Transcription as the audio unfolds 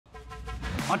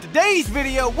On today's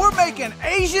video, we're making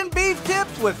Asian beef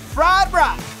tips with fried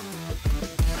rice.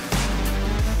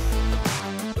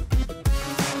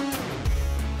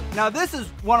 Now this is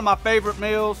one of my favorite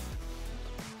meals.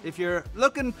 If you're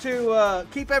looking to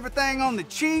keep everything on the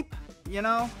cheap, you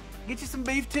know, get you some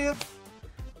beef tips.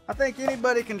 I think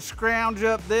anybody can scrounge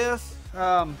up this.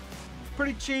 It's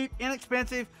pretty cheap,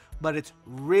 inexpensive, but it's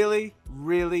really,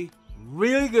 really,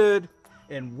 really good.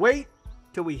 And wait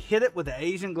till we hit it with the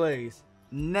Asian glaze.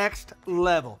 Next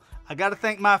level. I gotta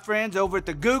thank my friends over at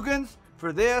the Googans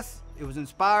for this. It was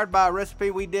inspired by a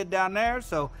recipe we did down there.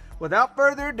 So without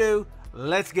further ado,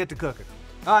 let's get to cooking.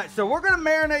 All right, so we're gonna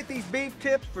marinate these beef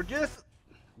tips for just,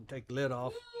 take the lid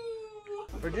off,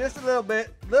 for just a little bit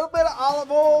of olive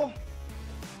oil,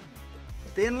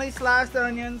 thinly sliced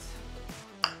onions,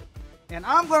 and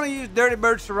I'm gonna use Dirty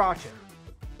Bird Sriracha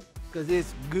because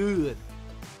it's good.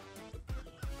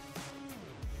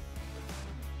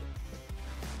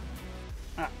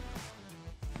 All right,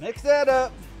 mix that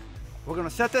up. We're gonna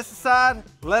set this aside,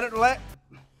 All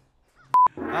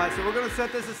right, so we're gonna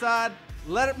set this aside,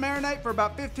 let it marinate for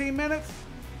about 15 minutes,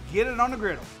 get it on the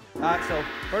griddle. All right, so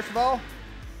first of all,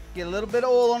 get a little bit of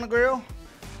oil on the grill.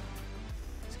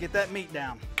 Let's get that meat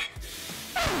down.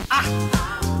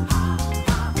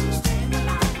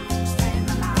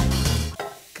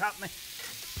 Caught me.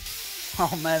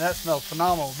 Oh man, that smells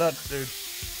phenomenal, doesn't it, dude?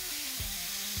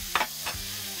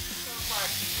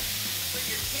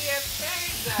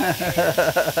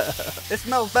 It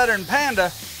smells better than Panda.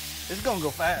 It's gonna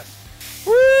go fast.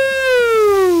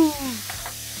 Woo!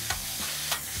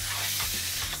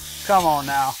 Come on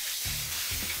now.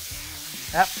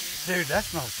 Dude, that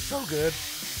smells so good.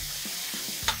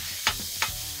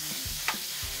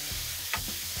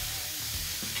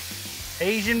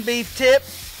 Asian beef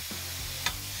tips.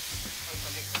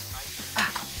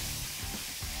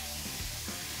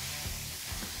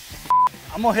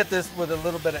 I'm gonna hit this with a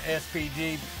little bit of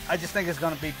SPG. I just think it's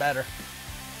gonna be better.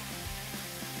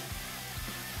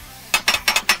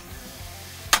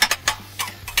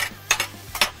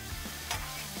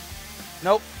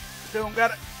 Nope, still don't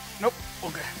got it. Nope,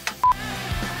 okay.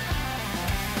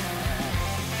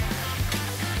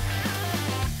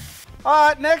 All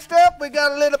right, next up, we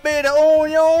got a little bit of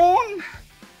onion.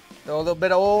 Throw a little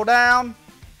bit of oil down.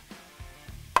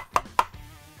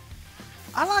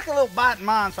 I like a little bite in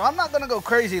mine, so I'm not gonna go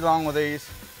crazy long with these.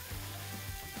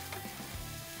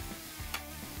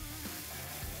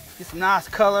 Get some nice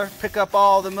color, pick up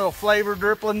all the little flavor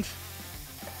dripplings.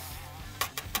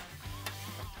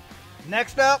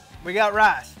 Next up, we got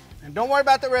rice. And don't worry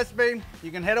about the recipe.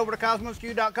 You can head over to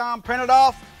kosmosq.com, print it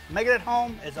off, make it at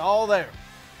home. It's all there.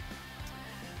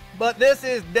 But this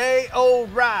is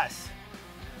day-old rice.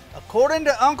 According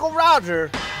to Uncle Roger,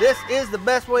 this is the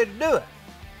best way to do it.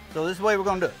 So this is the way we're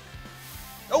gonna do it.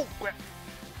 Oh, crap.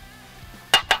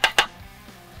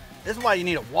 This is why you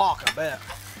need a wok, I bet.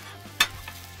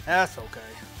 That's okay.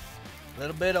 A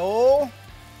little bit of oil.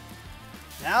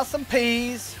 Now some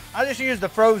peas. I just used the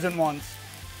frozen ones.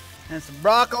 And some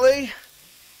broccoli.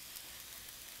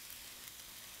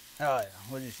 Oh yeah,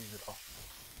 we'll just use it all.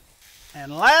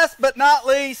 And last but not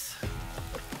least,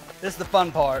 this is the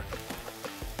fun part.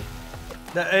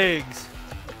 The eggs.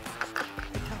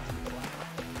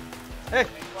 Hey.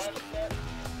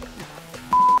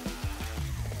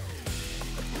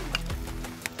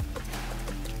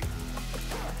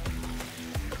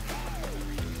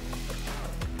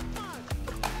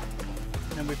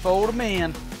 And we fold them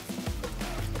in.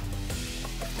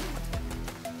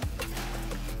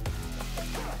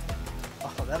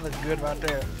 Oh, that looks good right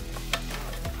there.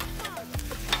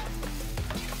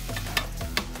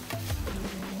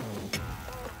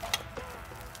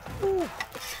 Ooh.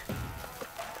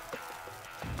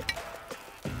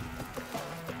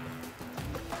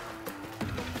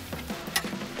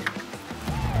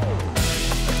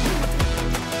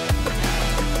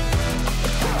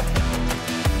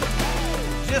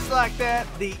 Just like that,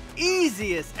 the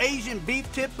easiest Asian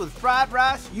beef tips with fried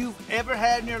rice you've ever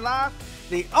had in your life.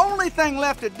 The only thing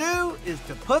left to do is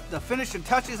to put the finishing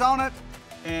touches on it,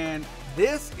 and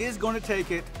this is going to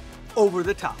take it over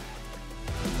the top.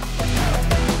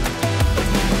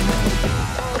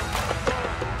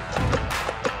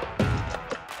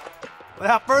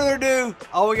 Without further ado,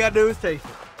 all we gotta do is taste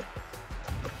it.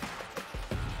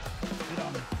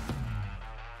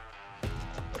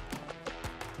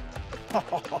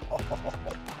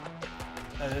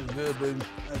 That is good, dude.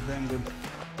 That's damn good.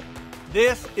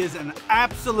 This is an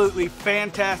absolutely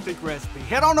fantastic recipe.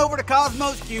 Head on over to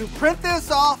Kosmos Q, print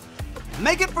this off,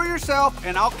 make it for yourself,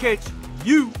 and I'll catch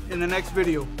you in the next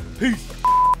video. Peace.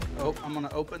 Oh, I'm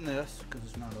gonna open this because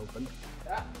it's not open.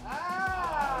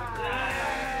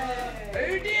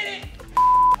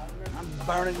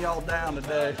 burning y'all down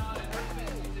today.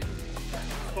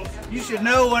 You should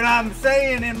know what I'm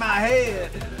saying in my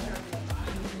head.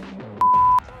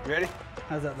 Ready?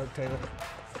 How's that look, Taylor?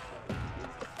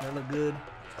 That look good?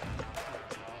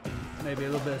 Maybe a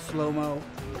little bit of slow-mo.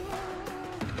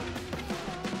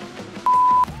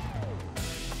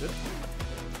 Good.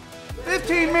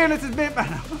 15 minutes has been by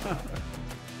now.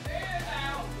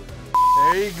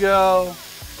 There you go.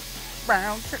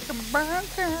 Brown chicken, brown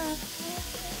chicken.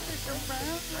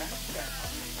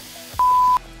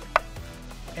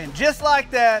 And just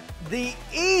like that, the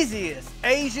easiest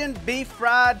Asian beef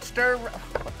fried stir.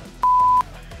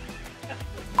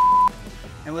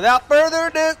 And without further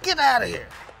ado, get out of here.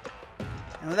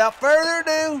 And without further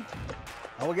ado,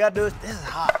 all we gotta do is, this is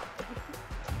hot.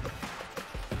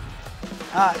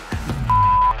 All right.